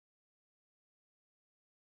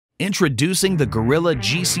Introducing the Gorilla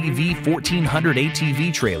GCV-1400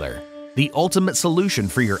 ATV trailer, the ultimate solution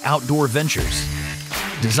for your outdoor ventures.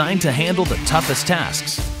 Designed to handle the toughest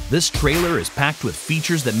tasks, this trailer is packed with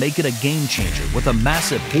features that make it a game changer with a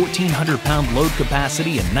massive 1,400-pound load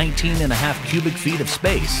capacity and 19.5 cubic feet of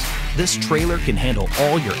space. This trailer can handle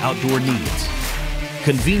all your outdoor needs.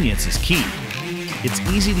 Convenience is key. Its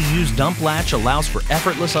easy-to-use dump latch allows for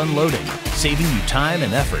effortless unloading, saving you time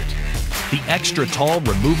and effort. The extra tall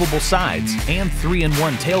removable sides and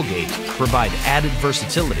 3-in-1 tailgate provide added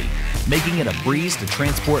versatility, making it a breeze to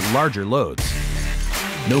transport larger loads.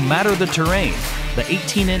 No matter the terrain, the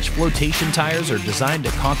 18-inch flotation tires are designed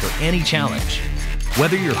to conquer any challenge.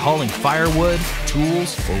 Whether you're hauling firewood,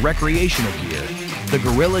 tools, or recreational gear, the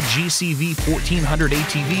Gorilla GCV-1400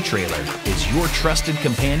 ATV trailer is your trusted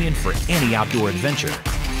companion for any outdoor adventure.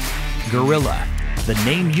 Gorilla, the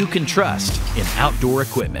name you can trust in outdoor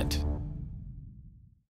equipment.